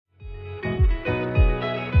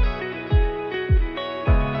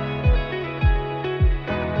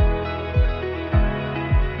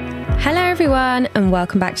Hello everyone and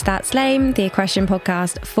welcome back to That's Lame, the equestrian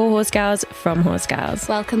podcast for horse girls from horse girls.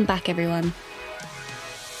 Welcome back everyone.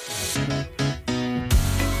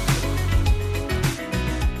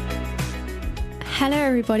 Hello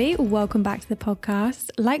everybody, welcome back to the podcast.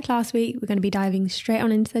 Like last week, we're going to be diving straight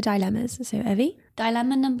on into the dilemmas. So Evie?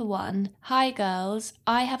 Dilemma number 1. Hi girls,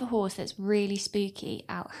 I have a horse that's really spooky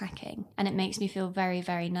out hacking and it makes me feel very,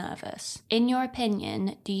 very nervous. In your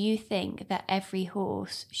opinion, do you think that every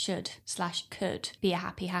horse should/could be a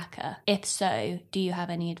happy hacker? If so, do you have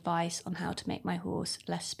any advice on how to make my horse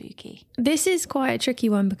less spooky? This is quite a tricky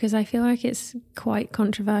one because I feel like it's quite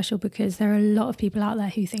controversial because there are a lot of people out there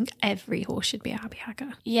who think every horse should be a happy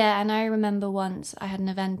hacker. Yeah, and I remember once I had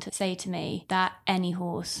an eventer say to me that any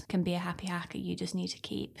horse can be a happy hacker, you just need to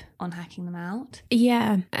keep on hacking them out.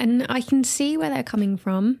 Yeah, and I can see where they're coming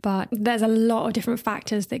from, but there's a lot of different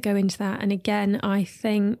factors that go into that. And again, I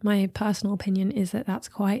think my personal opinion is that that's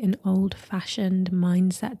quite an old-fashioned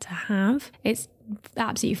mindset to have. It's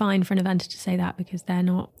absolutely fine for an eventer to say that because they're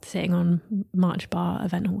not sitting on March Bar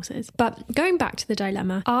event horses. But going back to the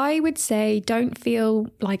dilemma, I would say don't feel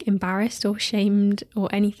like embarrassed or shamed or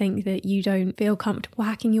anything that you don't feel comfortable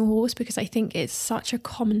hacking your horse, because I think it's such a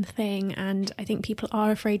common thing and I think people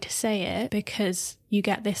are afraid to say it because you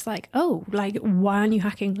get this like, oh, like, why aren't you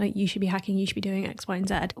hacking? Like, you should be hacking, you should be doing X, Y, and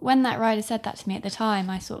Z. When that rider said that to me at the time,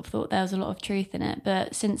 I sort of thought there was a lot of truth in it.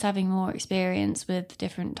 But since having more experience with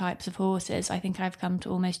different types of horses, I think I've come to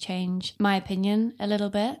almost change my opinion a little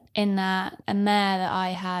bit. In that a mare that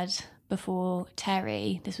I had before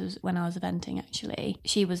Terry, this was when I was eventing actually,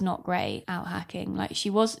 she was not great out hacking. Like she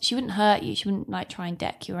wouldn't hurt you, she wouldn't like try and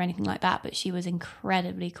deck you or anything like that, but she was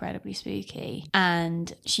incredibly spooky.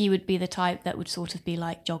 And she would be the type that would sort of be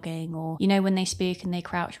like jogging, or you know when they spook and they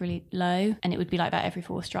crouch really low, and it would be like that every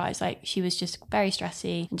 4 strides. Like she was just very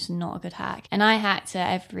stressy and just not a good hack. And I hacked her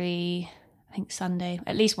every, I think Sunday,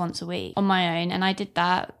 at least once a week on my own. And I did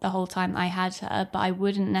that the whole time I had her, but I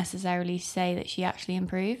wouldn't necessarily say that she actually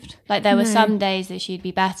improved. Like there were some days that she'd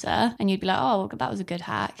be better and you'd be like, oh, well, that was a good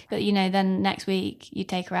hack. But you know, then next week you'd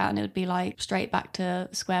take her out and it would be like straight back to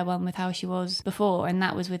square one with how she was before. And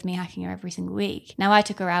that was with me hacking her every single week. Now I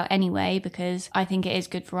took her out anyway because I think it is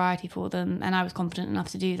good variety for them. And I was confident enough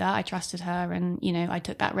to do that. I trusted her and, you know, I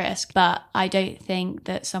took that risk. But I don't think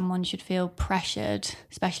that someone should feel pressured,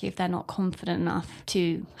 especially if they're not confident enough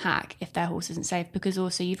to hack if their horse isn't safe, because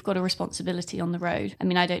also you've got a responsibility on the road. I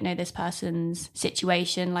mean, I don't know this person's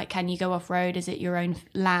situation, like can you go off road, is it your own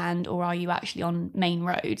land, or are you actually on main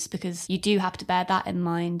roads? Because you do have to bear that in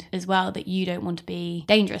mind as well, that you don't want to be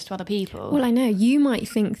dangerous to other people. Well, I know you might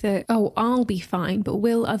think that, oh, I'll be fine, but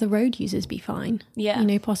will other road users be fine? Yeah, you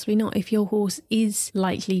know, possibly not. If your horse is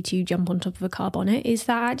likely to jump on top of a car bonnet, is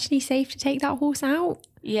that actually safe to take that horse out?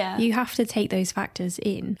 Yeah. You have to take those factors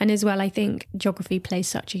in. And as well, I think geography plays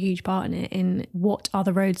such a huge part in it, in what are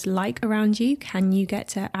the roads like around you? Can you get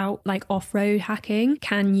to out like off-road hacking?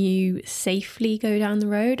 Can you safely go down the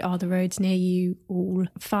road? Are the roads near you all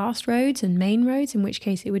fast roads and main roads, in which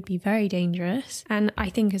case it would be very dangerous? And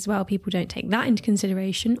I think as well, people don't take that into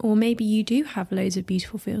consideration. Or maybe you do have loads of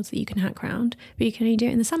beautiful fields that you can hack around, but you can only do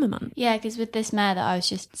it in the summer months. Yeah, because with this mare that I was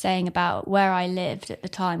just saying about, where I lived at the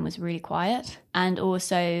time was really quiet. And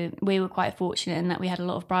also we were quite fortunate in that we had a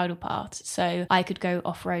lot of bridle paths, so I could go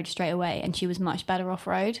off-road straight away and she was much better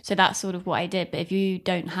off-road. So that's sort of what I did. But if you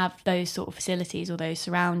don't have those sort of facilities or those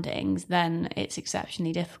surroundings, then it's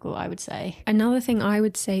exceptionally difficult, I would say. Another thing I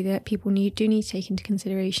would say that people do need to take into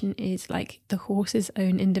consideration is like the horse's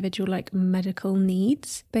own individual like medical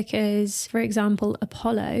needs. Because, for example,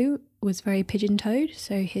 Apollo was very pigeon-toed,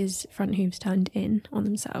 so his front hooves turned in on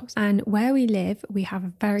themselves. And where we live, we have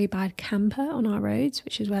a very bad camper on our roads,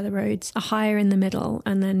 which is where the roads are higher in the middle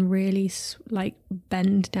and then really like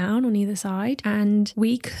bend down on either side. And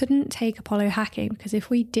we couldn't take Apollo hacking because if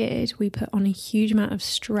we did, we put on a huge amount of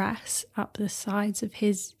stress up the sides of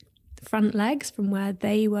his front legs from where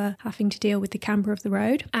they were having to deal with the camber of the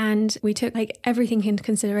road. And we took like everything into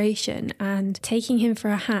consideration, and taking him for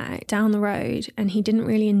a hack down the road and he didn't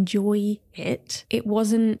really enjoy it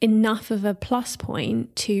wasn't enough of a plus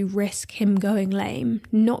point to risk him going lame,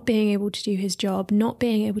 not being able to do his job, not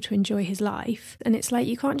being able to enjoy his life. And it's like,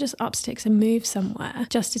 you can't just up sticks and move somewhere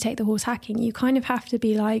just to take the horse hacking. You kind of have to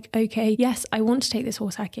be like, okay, yes, I want to take this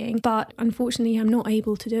horse hacking, but unfortunately I'm not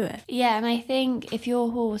able to do it. Yeah, and I think if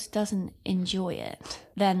your horse doesn't enjoy it,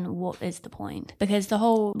 then what is the point? Because the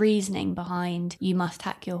whole reasoning behind you must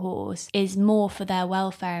hack your horse is more for their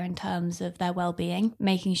welfare in terms of their well-being,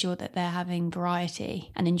 making sure that they're having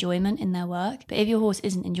variety and enjoyment in their work. But if your horse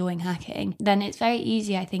isn't enjoying hacking, then it's very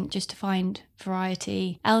easy, I think, just to find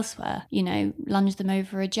variety elsewhere, you know, lunge them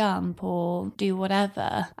over a jump or do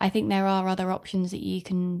whatever. I think there are other options that you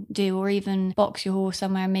can do, or even box your horse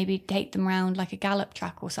somewhere and maybe take them around like a gallop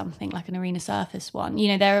track or something, like an arena surface one. You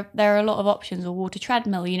know, there are a lot of options, or water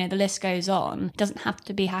treadmill, you know, the list goes on. It doesn't have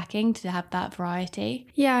to be hacking to have that variety.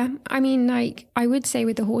 Yeah, I mean, like, I would say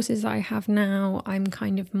with the horses that I have now, I'm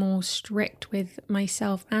kind of more strict with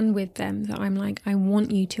myself and with them, that I'm like, I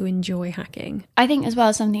want you to enjoy hacking. I think as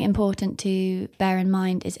well, something important to bear in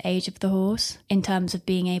mind is age of the horse in terms of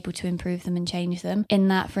being able to improve them and change them. In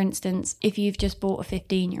that, for instance, if you've just bought a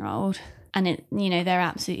 15-year-old and it, you know, they're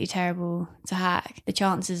absolutely terrible to hack, the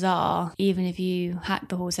chances are, even if you hack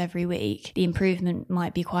the horse every week, the improvement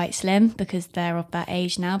might be quite slim because they're of that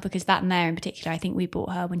age now. Because that mare in particular, I think we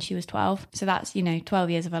bought her when she was 12. So that's, you know, 12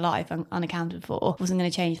 years of her life unaccounted for. Wasn't going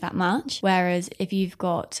to change that much. Whereas if you've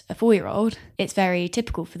got a 4-year-old, it's very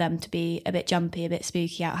typical for them to be a bit jumpy, a bit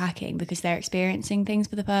spooky out hacking because they're experiencing things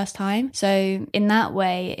for the first time. So in that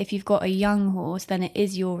way, if you've got a young horse, then it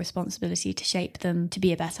is your responsibility to shape them to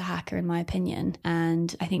be a better hacker, in my opinion.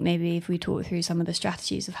 And I think maybe if we talk through some of the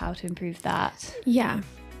strategies of how to improve that. Yeah.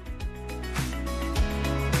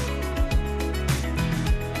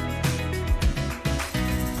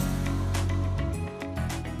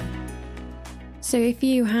 So if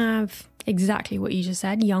you have exactly what you just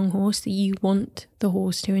said, young horse, that you want the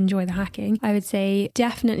horse to enjoy the hacking, I would say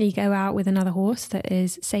definitely go out with another horse that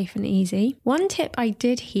is safe and easy. One tip I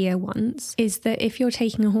did hear once is that if you're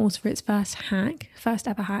taking a horse for its first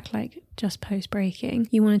ever hack, like just post breaking,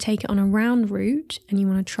 you want to take it on a round route and you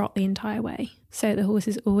want to trot the entire way. So the horse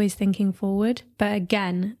is always thinking forward. But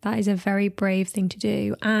again, that is a very brave thing to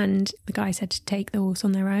do. And the guy said to take the horse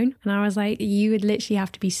on their own. And I was like, you would literally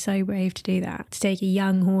have to be so brave to do that, to take a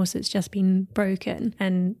young horse that's just been broken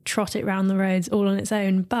and trot it around the roads all on its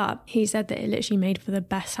own. But he said that it literally made for the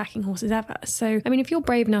best hacking horses ever. So, I mean, if you're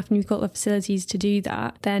brave enough and you've got the facilities to do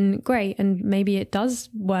that, then great. And maybe it does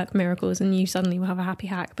work miracles and you suddenly will have a happy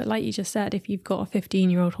hack. But like you just said, if you've got a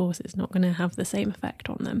 15-year-old horse, it's not going to have the same effect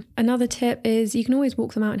on them. Another tip is you can always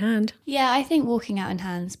walk them out in hand. Yeah, I think walking out in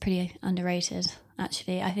hand is pretty underrated.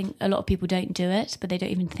 Actually, I think a lot of people don't do it, but they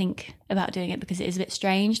don't even think about doing it because it is a bit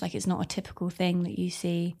strange. Like, it's not a typical thing that you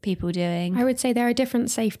see people doing. I would say there are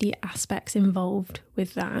different safety aspects involved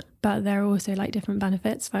with that, but there are also like different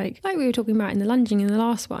benefits. Like we were talking about in the lunging in the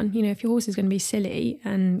last one, you know, if your horse is going to be silly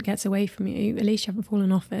and gets away from you, at least you haven't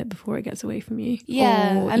fallen off it before it gets away from you.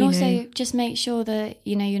 Yeah, or, and also just make sure that,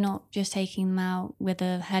 you know, you're not just taking them out with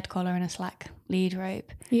a head collar and a slack lead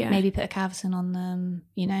rope. Yeah. Maybe put a cavesson on them,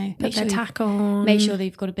 you know. Put their tack on. Make sure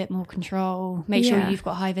they've got a bit more control. Make sure Yeah. you've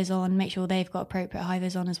got high vis on. Make sure they've got appropriate high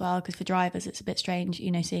vis on as well, because for drivers it's a bit strange, you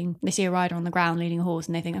know, they see a rider on the ground leading a horse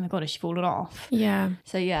and they think, oh my god, has she fallen off? Yeah.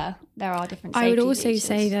 So yeah, there are different safety I would also features.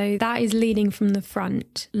 say though, that is leading from the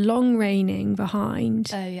front, long reining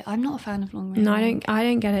behind. Oh yeah, I'm not a fan of long reining. No, I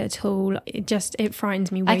don't get it at all. It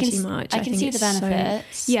frightens me way too much. I can think see the it's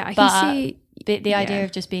benefits. Yeah, I can see. The idea Yeah.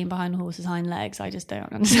 of just being behind a horse's hind legs, I just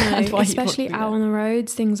don't understand No, why especially you want to do out that. on the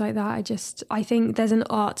roads, things like that. I think there's an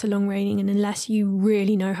art to long reining, and unless you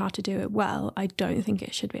really know how to do it well, I don't think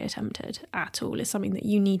it should be attempted at all. It's something that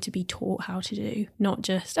you need to be taught how to do, not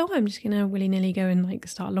just, I'm just going to willy-nilly go and like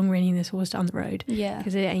start long reining this horse down the road. Yeah.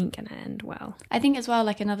 Because it ain't going to end well. I think as well,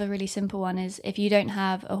 like another really simple one is if you don't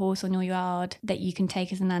have a horse on your yard that you can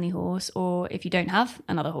take as a nanny horse, or if you don't have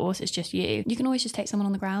another horse, it's just you can always just take someone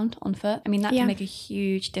on the ground on foot. I mean, that Yeah. can make a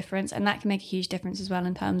huge difference, and that can make a huge difference as well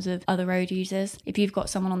in terms of other road users. If you've got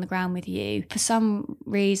someone on the ground with you, for some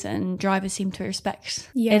reason drivers seem to respect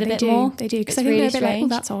Yeah, it a they bit do. more. They do, because It's I think really they're a bit like, strange.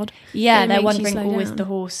 that's odd. Yeah, It they're makes you wondering, slow is down. the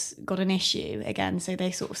horse got an issue again? So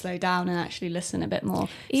they sort of slow down and actually listen a bit more.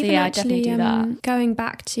 Even so yeah, actually, I definitely do that. Going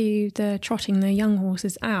back to the trotting the young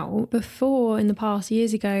horses out, before in the past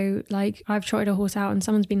years ago, like I've trotted a horse out and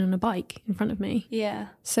someone's been on a bike in front of me. Yeah.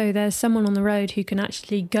 So there's someone on the road who can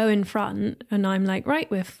actually go in front, and I'm like, right,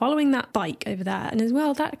 we're following that bike over there. And as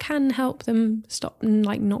well, that can help them stop and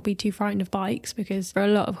like not be too frightened of bikes, because for a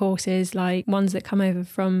lot of horses, like ones that come over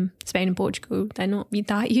from Spain and Portugal, they're not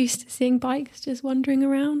that used to seeing bikes just wandering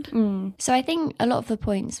around. So I think a lot of the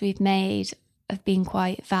points we've made have been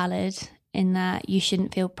quite valid, in that you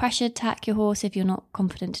shouldn't feel pressured to hack your horse if you're not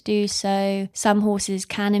confident to do so. Some horses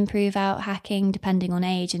can improve out hacking depending on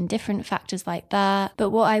age and different factors like that.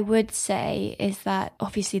 But what I would say is that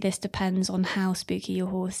obviously this depends on how spooky your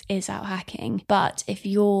horse is out hacking. But if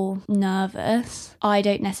you're nervous, I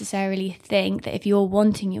don't necessarily think that if you're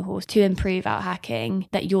wanting your horse to improve out hacking,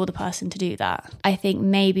 that you're the person to do that. I think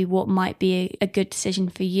maybe what might be a good decision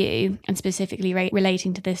for you, and specifically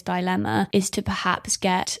relating to this dilemma, is to perhaps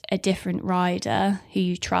get a different experienced rider who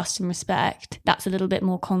you trust and respect that's a little bit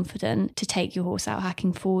more confident to take your horse out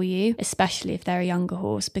hacking for you, especially if they're a younger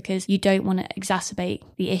horse, because you don't want to exacerbate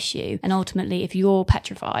the issue. And ultimately, if you're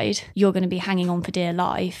petrified, you're going to be hanging on for dear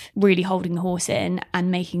life, really holding the horse in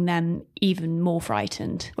and making them even more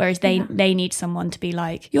frightened. Whereas they need someone to be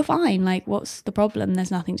like, you're fine, like what's the problem?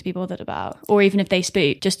 There's nothing to be bothered about. Or even if they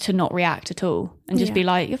spook, just to not react at all and just be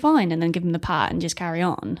like, you're fine, and then give them the pat and just carry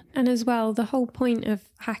on. And as well, the whole point of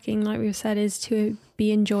hacking, like we've said, is to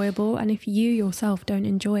be enjoyable. And if you yourself don't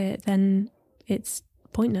enjoy it, then it's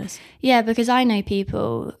pointless. Yeah, because I know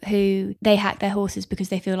people who they hack their horses because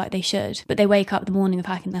they feel like they should, but they wake up the morning of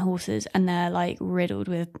hacking their horses and they're like riddled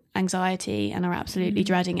with anxiety and are absolutely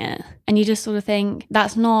dreading it. And you just sort of think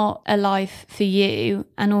that's not a life for you,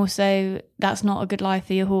 and also that's not a good life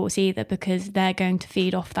for your horse either, because they're going to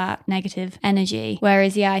feed off that negative energy.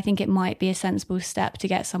 Whereas I think it might be a sensible step to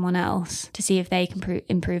get someone else to see if they can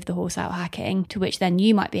improve the horse out hacking, to which then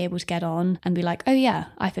you might be able to get on and be like, oh yeah,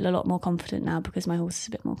 I feel a lot more confident now because my horse is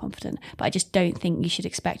a bit more confident. But I just don't think you should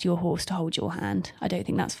expect your horse to hold your hand. I don't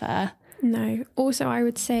think that's fair. No. Also, I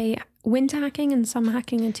would say winter hacking and summer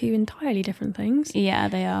hacking are two entirely different things. Yeah,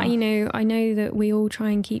 they are. I know that we all try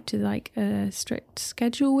and keep to like a strict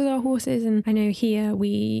schedule with our horses, and I know here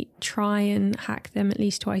we try and hack them at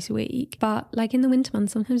least twice a week, but like in the winter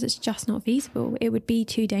months sometimes it's just not feasible. It would be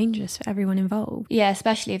too dangerous for everyone involved. Yeah,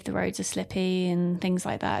 especially if the roads are slippy and things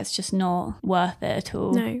like that. It's just not worth it at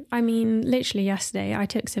all. No, I mean literally yesterday I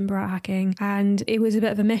took Simba out hacking and it was a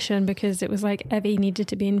bit of a mission, because it was like Evie needed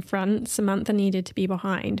to be in front, Samantha needed to be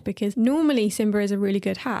behind, because normally Simba is a really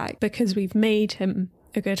good hack because we've made him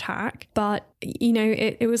a good hack, but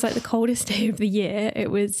it was like the coldest day of the year.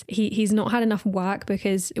 It was he's not had enough work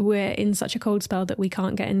because we're in such a cold spell that we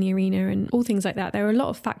can't get in the arena and all things like that. There are a lot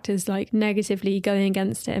of factors like negatively going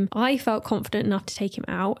against him. I felt confident enough to take him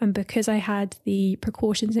out, and because I had the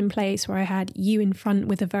precautions in place where I had you in front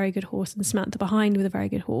with a very good horse and Samantha behind with a very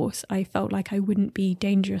good horse, I felt like I wouldn't be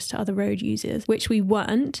dangerous to other road users, which we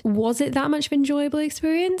weren't. Was it that much of an enjoyable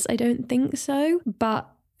experience? I don't think so, but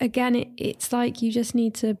again, it's like you just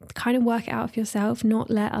need to kind of work it out for yourself, not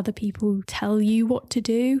let other people tell you what to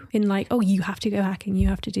do in like, oh, you have to go hacking, you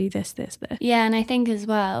have to do this. Yeah, and I think as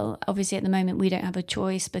well, obviously at the moment we don't have a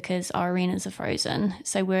choice because our arenas are frozen.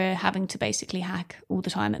 So we're having to basically hack all the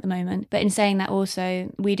time at the moment. But in saying that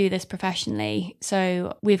also, we do this professionally.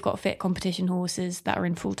 So we've got fit competition horses that are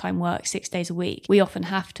in full-time work 6 days a week. We often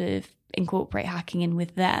have to incorporate hacking in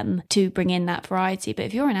with them to bring in that variety. But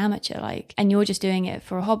if you're an amateur and you're just doing it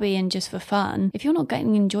for a hobby and just for fun, if you're not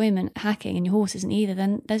getting enjoyment hacking and your horse isn't either,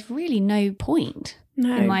 then there's really no point.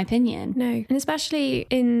 No, in my opinion. No. And especially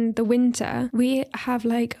in the winter, we have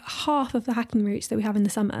like half of the hacking routes that we have in the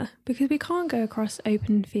summer, because we can't go across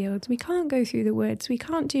open fields, we can't go through the woods, we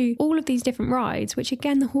can't do all of these different rides, which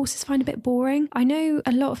again the horses find a bit boring. I know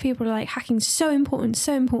a lot of people are like, hacking's so important,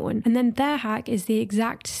 and then their hack is the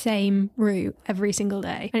exact same route every single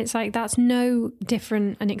day, and it's like that's no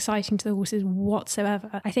different and exciting to the horses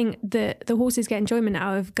whatsoever. I think that the horses get enjoyment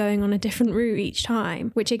out of going on a different route each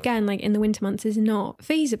time, which again, like in the winter months, is not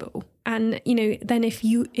feasible. And then if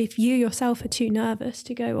you yourself are too nervous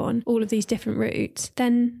to go on all of these different routes,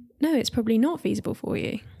 then no, it's probably not feasible for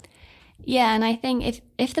you. Yeah, and I think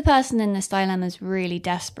if the person in this dilemma is really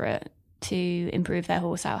desperate to improve their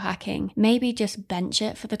horse out hacking, maybe just bench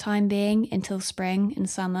it for the time being until spring and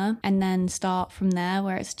summer, and then start from there,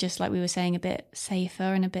 where it's just like we were saying, a bit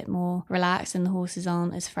safer and a bit more relaxed and the horses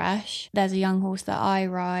aren't as fresh. There's a young horse that I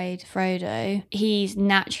ride, Frodo. He's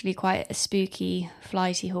naturally quite a spooky,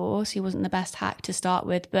 flighty horse. He wasn't the best hack to start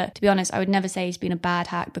with, but to be honest, I would never say he's been a bad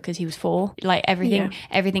hack because he was 4. Like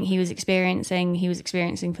everything he was experiencing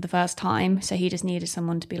for the first time, so he just needed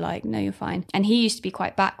someone to be like, no, you're fine. And he used to be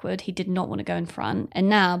quite backward. He did not want to go in front, and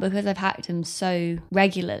now because I've hacked him so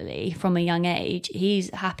regularly from a young age, he's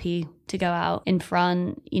happy to go out in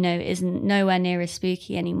front, isn't nowhere near as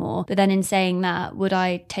spooky anymore. But then in saying that, would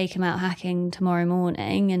I take him out hacking tomorrow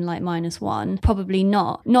morning in like -1? Probably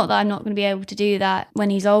not. Not that I'm not going to be able to do that when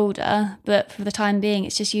he's older, but for the time being,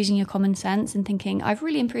 it's just using your common sense and thinking, I've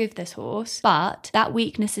really improved this horse, but that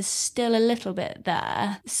weakness is still a little bit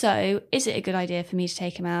there. So is it a good idea for me to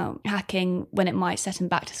take him out hacking when it might set him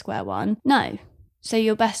back to square one? No. So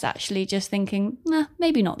you're best actually just thinking,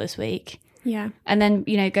 maybe not this week. Yeah. And then,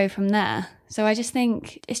 go from there. So I just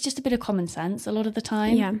think it's just a bit of common sense a lot of the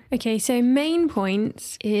time. Yeah. Okay, so main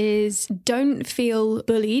points is don't feel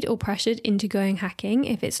bullied or pressured into going hacking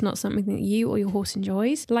if it's not something that you or your horse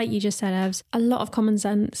enjoys. Like you just said, Evs, a lot of common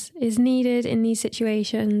sense is needed in these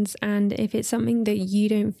situations. And if it's something that you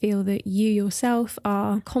don't feel that you yourself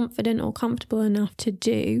are confident or comfortable enough to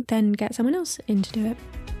do, then get someone else in to do it.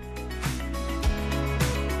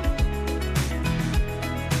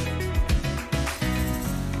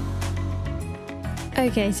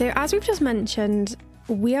 Okay, so as we've just mentioned,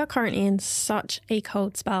 we are currently in such a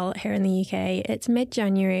cold spell here in the UK. It's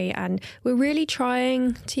mid-January and we're really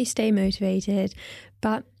trying to stay motivated,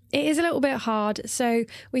 but it is a little bit hard. So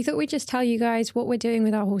we thought we'd just tell you guys what we're doing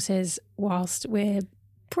with our horses whilst we're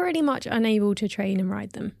pretty much unable to train and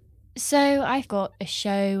ride them. So I've got a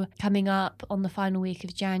show coming up on the final week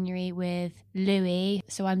of January with Louis.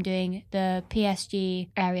 So I'm doing the PSG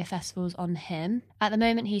area festivals on him. At the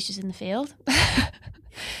moment, he's just in the field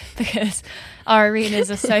because our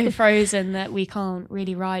arenas are so frozen that we can't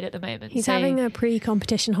really ride at the moment. He's having a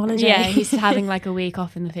pre-competition holiday. Yeah, he's having like a week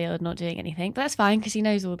off in the field, not doing anything. But that's fine because he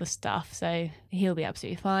knows all the stuff, so he'll be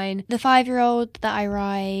absolutely fine. The 5-year-old that I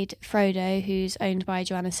ride, Frodo, who's owned by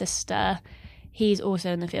Joanna's sister, he's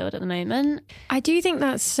also in the field at the moment. I do think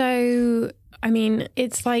that's so... I mean,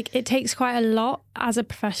 it's like it takes quite a lot as a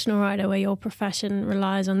professional rider where your profession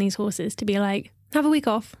relies on these horses to be like, have a week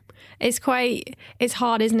off. It's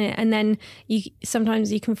hard, isn't it? And then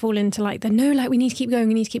sometimes you can fall into like we need to keep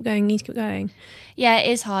going. Yeah,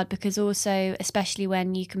 it is hard because also, especially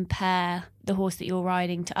when you compare the horse that you're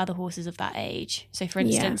riding to other horses of that age. So for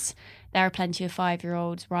instance, there are plenty of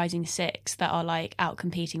 5-year-olds riding 6 that are like out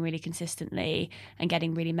competing really consistently and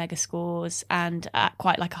getting really mega scores and at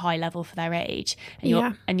quite like a high level for their age.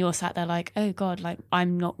 And you're sat there like, oh God, like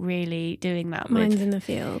I'm not really doing that. Mine's in the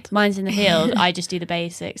field. I just do the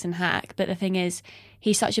basics and hack. But the thing is,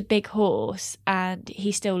 he's such a big horse and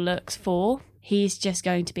he still looks 4. He's just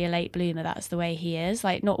going to be a late bloomer. That's the way he is.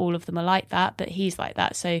 Like, not all of them are like that, but he's like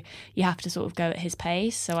that. So you have to sort of go at his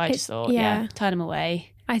pace. So I just thought, turn him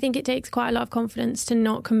away. I think it takes quite a lot of confidence to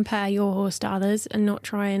not compare your horse to others and not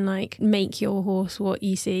try and like make your horse what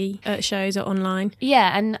you see at shows or online.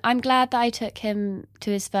 Yeah, and I'm glad that I took him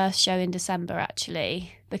to his first show in December,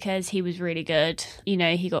 actually, because he was really good.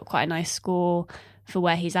 He got quite a nice score for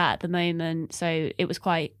where he's at the moment. So it was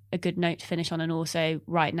quite a good note to finish on. And also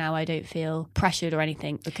right now I don't feel pressured or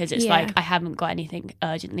anything because it's like I haven't got anything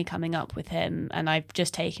urgently coming up with him and I've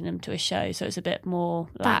just taken him to a show. So it's a bit more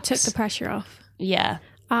lax. That took the pressure off. Yeah.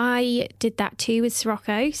 I did that too with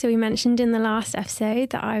Sirocco. So we mentioned in the last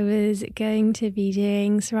episode that I was going to be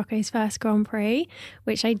doing Sirocco's first Grand Prix,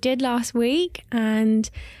 which I did last week, and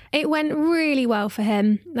it went really well for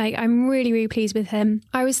him. Like, I'm really, really pleased with him.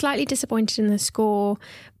 I was slightly disappointed in the score,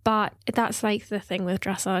 but that's like the thing with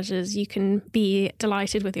dressages. You can be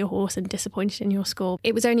delighted with your horse and disappointed in your score.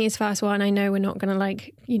 It was only his first one. I know we're not going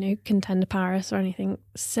to contend to Paris or anything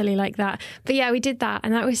silly like that. But yeah, we did that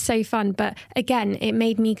and that was so fun. But again, it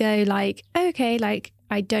made me go like, okay, like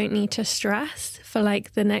I don't need to stress for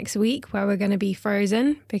like the next week where we're going to be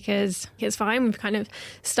frozen because it's fine. We've kind of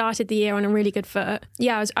started the year on a really good foot.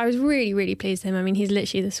 Yeah, I was really, really pleased with him. I mean, he's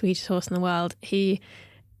literally the sweetest horse in the world. He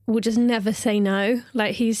will just never say no.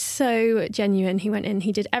 Like, he's so genuine. He went in,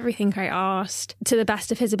 he did everything I asked to the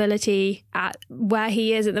best of his ability at where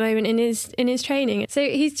he is at the moment in his training. So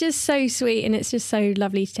he's just so sweet and it's just so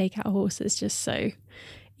lovely to take out a horse that's just so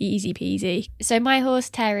easy peasy. So my horse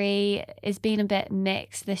Terry has been a bit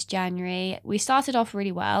mixed this January. We started off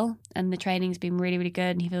really well and the training's been really, really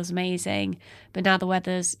good and he feels amazing. But now the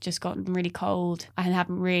weather's just gotten really cold. I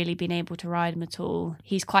haven't really been able to ride him at all.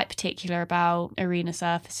 He's quite particular about arena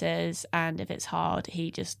surfaces and if it's hard, he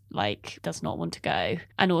just does not want to go.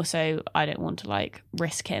 And also I don't want to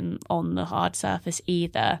risk him on the hard surface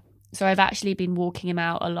either. So I've actually been walking him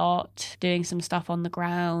out a lot, doing some stuff on the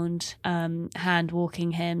ground, hand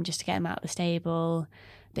walking him just to get him out of the stable.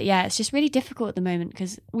 But yeah, it's just really difficult at the moment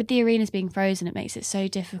because with the arenas being frozen, it makes it so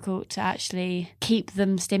difficult to actually keep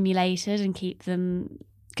them stimulated and keep them,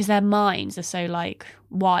 because their minds are so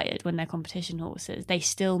wired when they're competition horses. They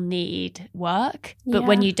still need work. But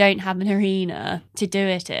when you don't have an arena to do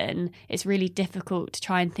it in, it's really difficult to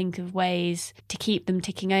try and think of ways to keep them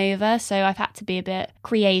ticking over. So I've had to be a bit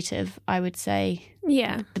creative, I would say.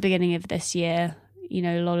 Yeah. At the beginning of this year, you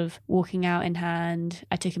know, a lot of walking out in hand.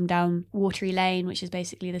 I took him down Watery Lane, which is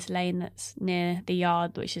basically this lane that's near the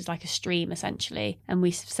yard, which is like a stream essentially. And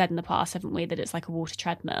we've said in the past, haven't we, that it's like a water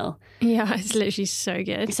treadmill. Yeah, it's literally so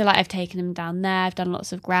good. So like I've taken him down there. I've done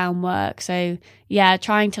lots of groundwork. So yeah,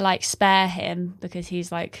 trying to like spare him because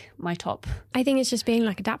he's like my top. I think it's just being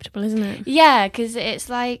like adaptable, isn't it? Yeah, because it's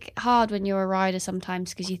like hard when you're a rider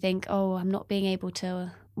sometimes because you think, oh, I'm not being able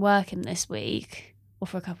to work him this week or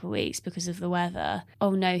for a couple of weeks because of the weather.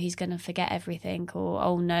 Oh no, he's going to forget everything, or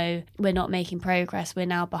oh no, we're not making progress, we're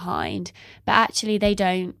now behind. But actually they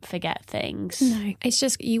don't forget things. No, it's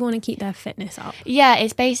just you want to keep their fitness up. Yeah,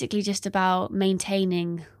 it's basically just about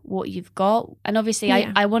maintaining what you've got. And obviously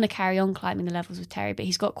I want to carry on climbing the levels with Terry, but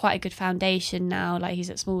he's got quite a good foundation now. Like he's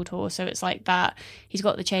at Small Tour, so it's like that. He's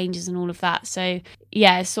got the changes and all of that. So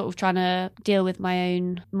yeah, it's sort of trying to deal with my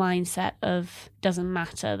own mindset of doesn't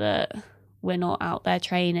matter that we're not out there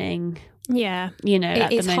training. Yeah, you know,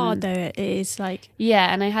 it's hard though. It is like,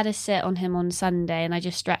 yeah. And I had a sit on him on Sunday and I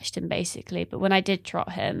just stretched him basically, but when I did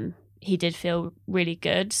trot him, he did feel really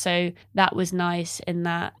good. So that was nice in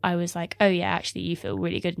that I was like, oh yeah, actually you feel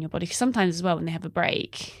really good in your body. Because sometimes as well when they have a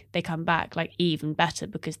break, they come back like even better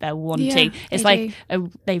because they're wanting. It's like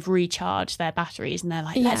they've recharged their batteries and they're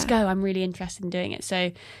like, let's go. I'm really interested in doing it.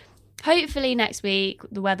 So hopefully next week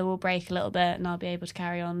the weather will break a little bit and I'll be able to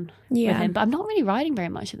carry on with him. But I'm not really riding very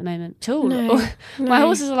much at the moment at all. No. My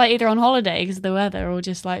horses are like either on holiday because of the weather or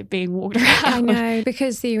just like being walked around. I know,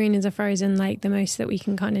 because the arenas are frozen, like the most that we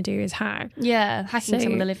can kind of do is hack. Yeah, hacking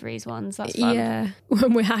some of the liveries ones, that's fun. Yeah,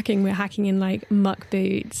 when we're hacking in like muck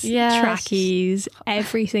boots, trackies,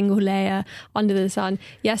 every single layer under the sun.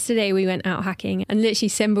 Yesterday we went out hacking and literally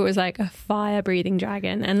Simba was like a fire breathing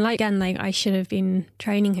dragon, and like again, like I should have been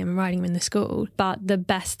training him, riding him in the school, but the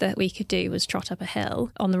best that we could do was trot up a hill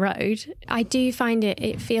on the road. I do find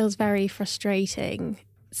it feels very frustrating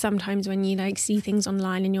sometimes when you like see things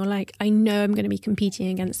online and you're like, I know I'm going to be competing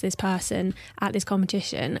against this person at this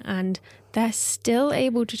competition and they're still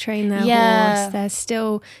able to train their horse. They're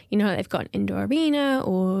still, you know, they've got an indoor arena,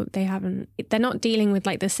 or they're not dealing with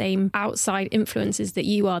like the same outside influences that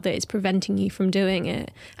you are that is preventing you from doing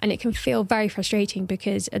it. And it can feel very frustrating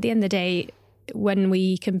because at the end of the day, when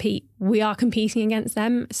we compete, we are competing against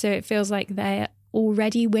them. So it feels like they're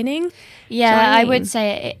already winning. Yeah, I would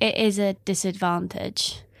say it is a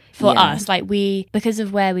disadvantage for us. Like because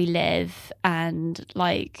of where we live and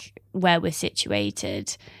like where we're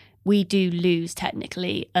situated, we do lose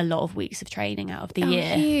technically a lot of weeks of training out of the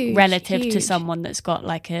year relative to someone that's got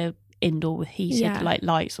like a indoor with heated like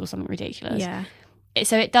lights or something ridiculous. Yeah.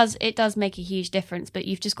 So it does make a huge difference, but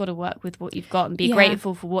you've just got to work with what you've got and be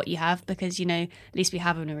grateful for what you have, because, you know, at least we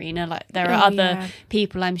have an arena. Like there are other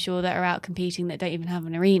people, I'm sure, that are out competing that don't even have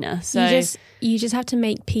an arena. So you just have to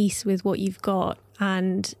make peace with what you've got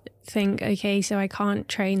and think, okay, so I can't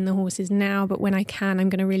train the horses now, but when I can, I'm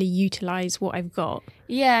going to really utilize what I've got.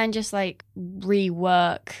 Yeah, and just like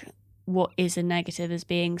rework what is a negative as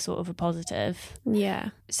being sort of a positive. Yeah.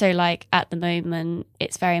 So like at the moment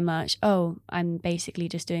it's very much, oh, I'm basically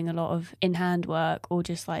just doing a lot of in-hand work or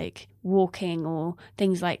just like walking or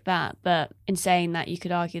things like that. But in saying that, you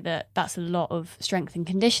could argue that that's a lot of strength and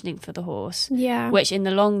conditioning for the horse. Yeah. Which in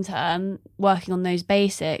the long term, working on those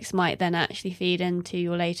basics might then actually feed into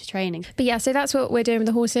your later training. But yeah, so that's what we're doing with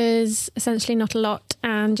the horses. Essentially not a lot,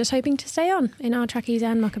 and just hoping to stay on in our trackies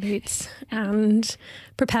and mucker boots and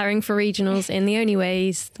preparing for regionals in the only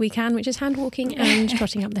ways we can, which is hand walking and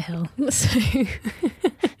trotting up the hill. So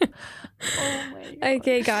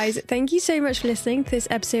okay guys, thank you so much for listening to this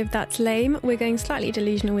episode of That's Lame. We're going slightly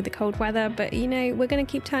delusional with the cold weather, but you know, we're going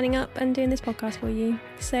to keep turning up and doing this podcast for you.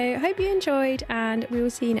 So hope you enjoyed, and we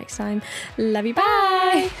will see you next time. Love you,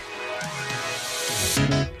 bye.